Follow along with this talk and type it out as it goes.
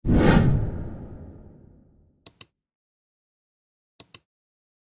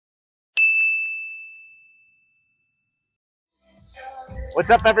What's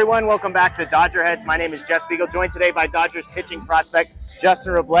up, everyone? Welcome back to DodgerHeads. My name is Jeff Spiegel, joined today by Dodgers pitching prospect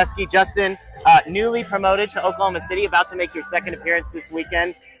Justin Wrobleski. Justin, newly promoted to Oklahoma City, about to make your second appearance this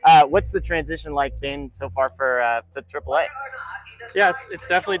weekend. What's the transition like been so far for to AAA? Yeah, it's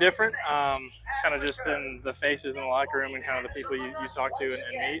definitely different. Kind of just in the faces in the locker room and kind of the people you talk to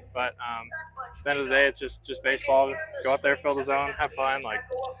and meet. But at the end of the day, it's just baseball. Go out there, fill the zone, have fun. Like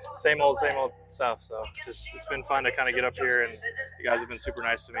same old stuff. So it's been fun to kind of get up here, and you guys have been super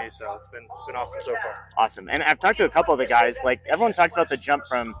nice to me. So it's been awesome so far. Awesome. And I've talked to a couple of the guys. Like everyone talks about the jump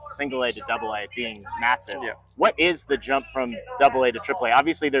from single A to double A being massive. Yeah. What is the jump from double A to triple A?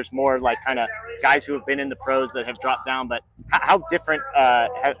 Obviously, there's more like kind of guys who have been in the pros that have dropped down, but how different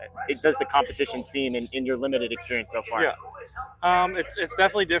does the competition seem in your limited experience so far? Yeah, it's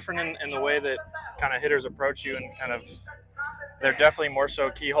definitely different in the way that kind of hitters approach you, and kind of they're definitely more so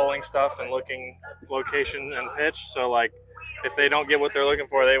keyholing stuff and looking location and pitch. So like if they don't get what they're looking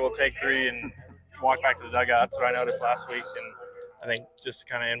for, they will take three and walk back to the dugout. That's what I noticed last week, and I think just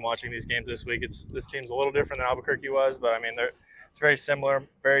kind of in watching these games this week, this team's a little different than Albuquerque was, but I mean it's very similar,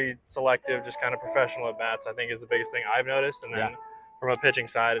 very selective, just kind of professional at bats. I think is the biggest thing I've noticed, and then from a pitching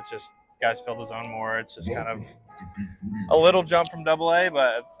side, it's just guys fill the zone more. It's just kind of a little jump from double A,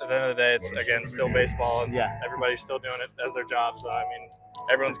 but at the end of the day, it's again still baseball, and everybody's still doing it as their job. So I mean,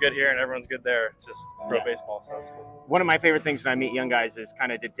 everyone's good here and everyone's good there. It's just pro baseball, so it's cool. One of my favorite things when I meet young guys is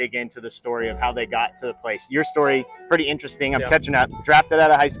kind of to dig into the story of how they got to the place. Your story, pretty interesting. I'm catching up. Drafted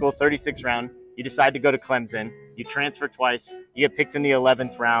out of high school, 36th round. You decide to go to Clemson. You transfer twice. You get picked in the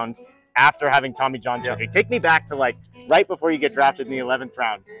 11th round after having Tommy John surgery. Take me back to like right before you get drafted in the 11th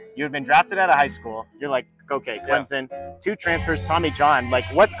round. You had been drafted out of high school. You're like, okay, Clemson, 2 transfers, Tommy John. Like,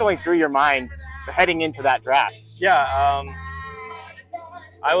 what's going through your mind heading into that draft? Yeah,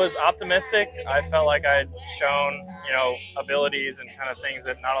 I was optimistic. I felt like I'd shown, abilities and kind of things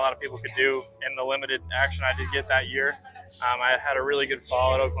that not a lot of people could do in the limited action I did get that year. I had a really good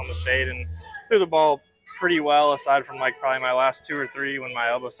fall at Oklahoma State and threw the ball pretty well, aside from like probably my last 2 or 3 when my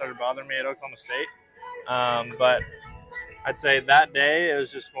elbow started bothering me at Oklahoma State. But I'd say that day it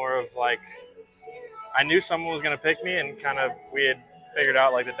was just more of like I knew someone was going to pick me, and kind of we had figured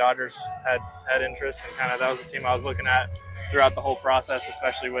out like the Dodgers had interest, and kind of that was the team I was looking at throughout the whole process,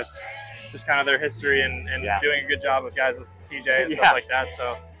 especially with just kind of their history and doing a good job with guys with CJ and stuff like that.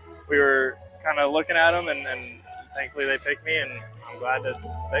 So we were kind of looking at them, and thankfully they picked me, and I'm glad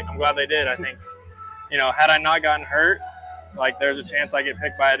they did. I think, had I not gotten hurt, like there's a chance I get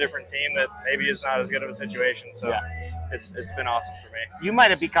picked by a different team that maybe is not as good of a situation. So it's been awesome for me. You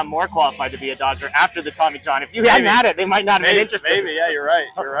might have become more qualified to be a Dodger after the Tommy John. If you hadn't had it, they might not have been interested. Maybe, yeah, you're right.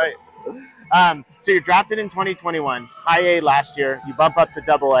 You're right. So you're drafted in 2021, high A last year. You bump up to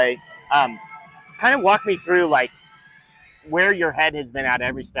double A. Kind of walk me through like where your head has been at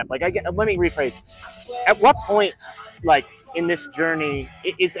every step. Like let me rephrase. At what point, like in this journey,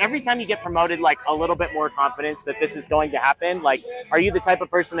 is every time you get promoted like a little bit more confidence that this is going to happen? Like, are you the type of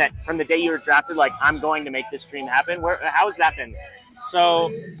person that from the day you were drafted, like I'm going to make this dream happen? How has that been? So,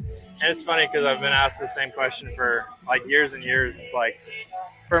 and it's funny because I've been asked the same question for like years and years. It's like,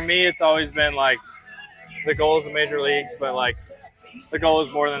 for me, it's always been like the goal is the major leagues, but like the goal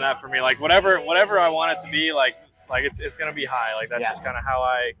is more than that for me. Like whatever I want it to be, like it's going to be high. Like that's just kind of how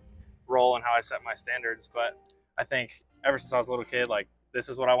I roll and how I set my standards. But I think ever since I was a little kid, like this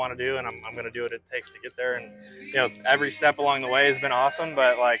is what I want to do, and I'm going to do what it takes to get there. And every step along the way has been awesome,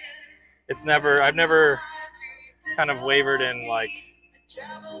 but like I've never kind of wavered in like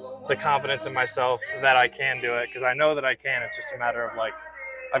the confidence in myself that I can do it, because I know that I can. It's just a matter of like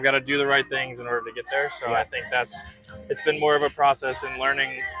I've got to do the right things in order to get there. So I think it's been more of a process in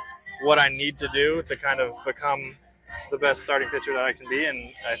learning what I need to do to kind of become the best starting pitcher that I can be.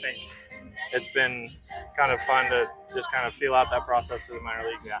 And I think it's been kind of fun to just kind of feel out that process through the minor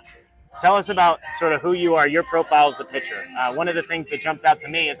leagues. Yeah. Tell us about sort of who you are, your profile as a pitcher. One of the things that jumps out to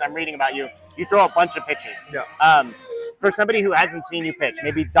me as I'm reading about you, you throw a bunch of pitches. Yeah. For somebody who hasn't seen you pitch,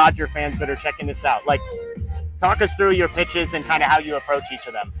 maybe Dodger fans that are checking this out, like talk us through your pitches and kind of how you approach each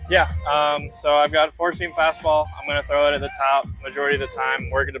of them. Yeah. So I've got a 4-seam fastball. I'm going to throw it at the top majority of the time,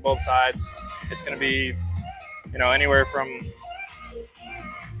 work it to both sides. It's going to be, anywhere from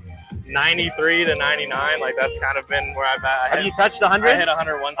 93 to 99. Like that's kind of been where I've at. Have you touched 100? I hit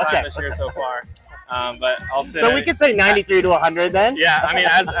 100 one time this year so far. But I'll sit. So we could say 93 to 100 then? Yeah. I mean,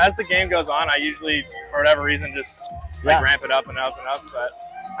 as the game goes on, I usually, for whatever reason, just ramp it up and up and up. But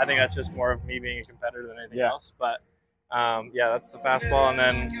I think that's just more of me being a competitor than anything else. But that's the fastball. And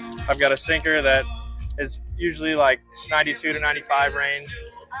then I've got a sinker that is usually like 92 to 95 range.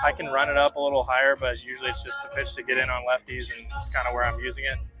 I can run it up a little higher, but usually it's just a pitch to get in on lefties, and it's kind of where I'm using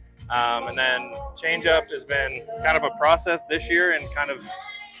it. And then changeup has been kind of a process this year, and kind of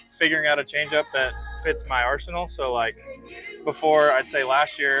figuring out a changeup that fits my arsenal. So like before, I'd say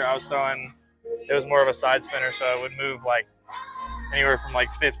last year I was throwing, it was more of a side spinner, so it would move like anywhere from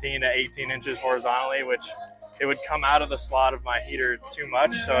like 15 to 18 inches horizontally, which it would come out of the slot of my heater too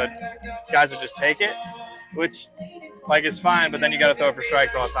much, so guys would just take it, which like is fine, but then you got to throw it for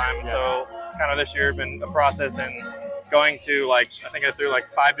strikes all the time. And so kind of this year been a process in going to like, I think I threw like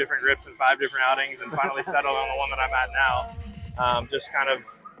 5 different grips in 5 different outings, and finally settled on the one that I'm at now. Just kind of,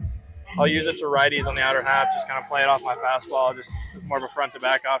 I'll use it to righties on the outer half, just kind of play it off my fastball, just more of a front to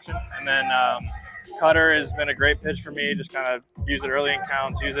back option. And then cutter has been a great pitch for me, just kind of use it early in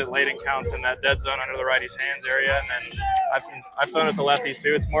counts, use it late in counts in that dead zone under the righty's hands area. And then I've thrown it to lefties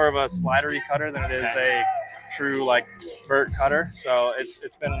too. It's more of a slidery cutter than it is a true like vert cutter. So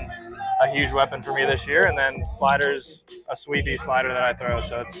it's been a huge weapon for me this year. And then sliders, a sweepy slider that I throw.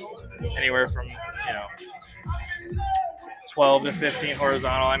 So it's anywhere from, 12 to 15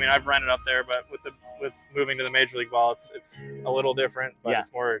 horizontal. I mean, I've run it up there, but with moving to the major league ball, it's a little different, but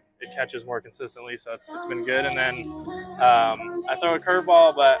it's more, it catches more consistently, so it's been good. And then I throw a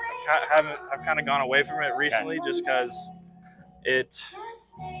curveball, but I've kind of gone away from it recently, just because it's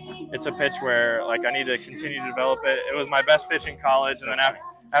a pitch where like I need to continue to develop it. It was my best pitch in college, and then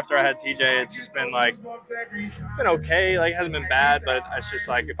after I had TJ, it's just been like, it's been okay. Like, it hasn't been bad, but it's just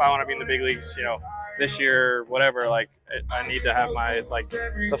like, if I want to be in the big leagues, this year, whatever, like I need to have my, like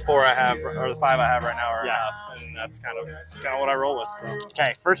the 4 I have or the 5 I have right now are enough, and that's kind of what I roll with. So.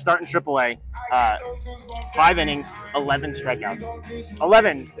 Okay, first start in AAA, 5 innings, 11 strikeouts.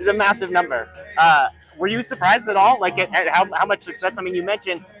 11 is a massive number. Were you surprised at all, like at how much success? I mean, you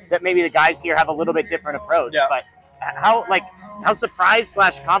mentioned that maybe the guys here have a little bit different approach, but how surprised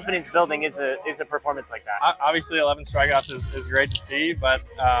 / confidence building is a performance like that? Obviously, 11 strikeouts is great to see, but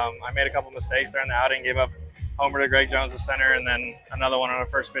I made a couple mistakes during the outing. Gave up homer to Greg Jones, the center, and then another one on a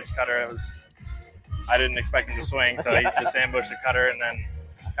first pitch cutter. I didn't expect him to swing, so he just ambushed the cutter, and then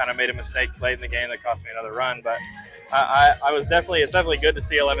kind of made a mistake late in the game that cost me another run. But it's definitely good to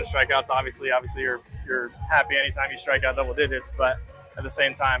see 11 strikeouts. Obviously you're happy anytime you strike out double digits, but at the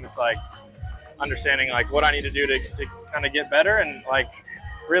same time, it's like understanding like what I need to do to kind of get better, and like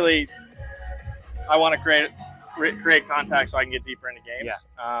really I want to create contact so I can get deeper into games.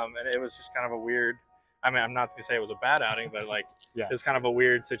 And it was just kind of a weird, I mean, I'm not going to say it was a bad outing, but like it was kind of a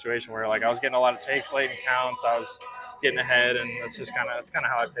weird situation where like I was getting a lot of takes late in counts, I was getting ahead, and that's kind of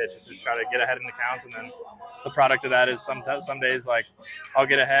how I pitch, is just try to get ahead in the counts. And then the product of that is some days like I'll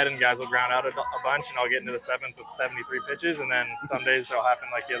get ahead and guys will ground out a bunch, and I'll get into the 7th with 73 pitches, and then some days it'll happen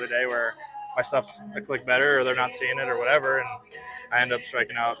like the other day where my stuff's a click better, or they're not seeing it or whatever, and I end up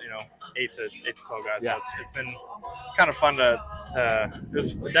striking out 8 to 12 guys. So it's been kind of fun to it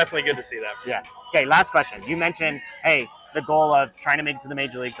was definitely good to see that. Okay, last question. You mentioned, hey, the goal of trying to make it to the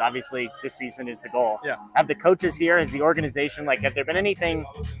major leagues, obviously this season is the goal. Have the coaches here, has the organization, like, have there been anything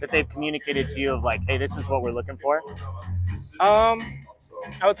that they've communicated to you of like, hey, this is what we're looking for?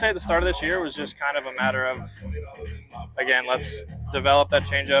 I would say at the start of this year was just kind of a matter of, again, let's develop that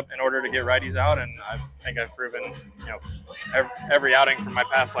changeup in order to get righties out. And I think I've proven, every outing for my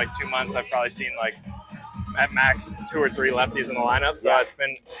past like 2 months, I've probably seen like at max 2 or 3 lefties in the lineup. So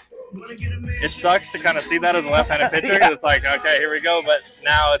it sucks to kind of see that as a left-handed pitcher, because it's like, okay, here we go. But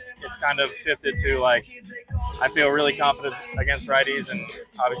now it's kind of shifted to like, I feel really confident against righties, and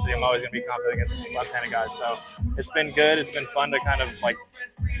obviously I'm always going to be confident against left-handed guys. So it's been good. It's been fun to kind of like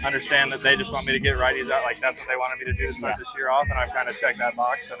understand that they just want me to get righties out. Like, that's what they wanted me to do to start this year off, and I've kind of checked that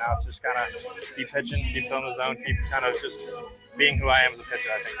box. So now it's just kind of keep pitching, keep filling the zone, keep kind of just being who I am as a pitcher.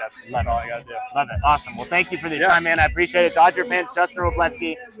 I think that's all I got to do. Love it. Awesome. Well, thank you for the time, man. I appreciate it. Dodger fans, Justin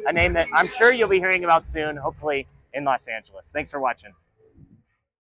Wrobleski, a name that I'm sure you'll be hearing about soon, hopefully in Los Angeles. Thanks for watching.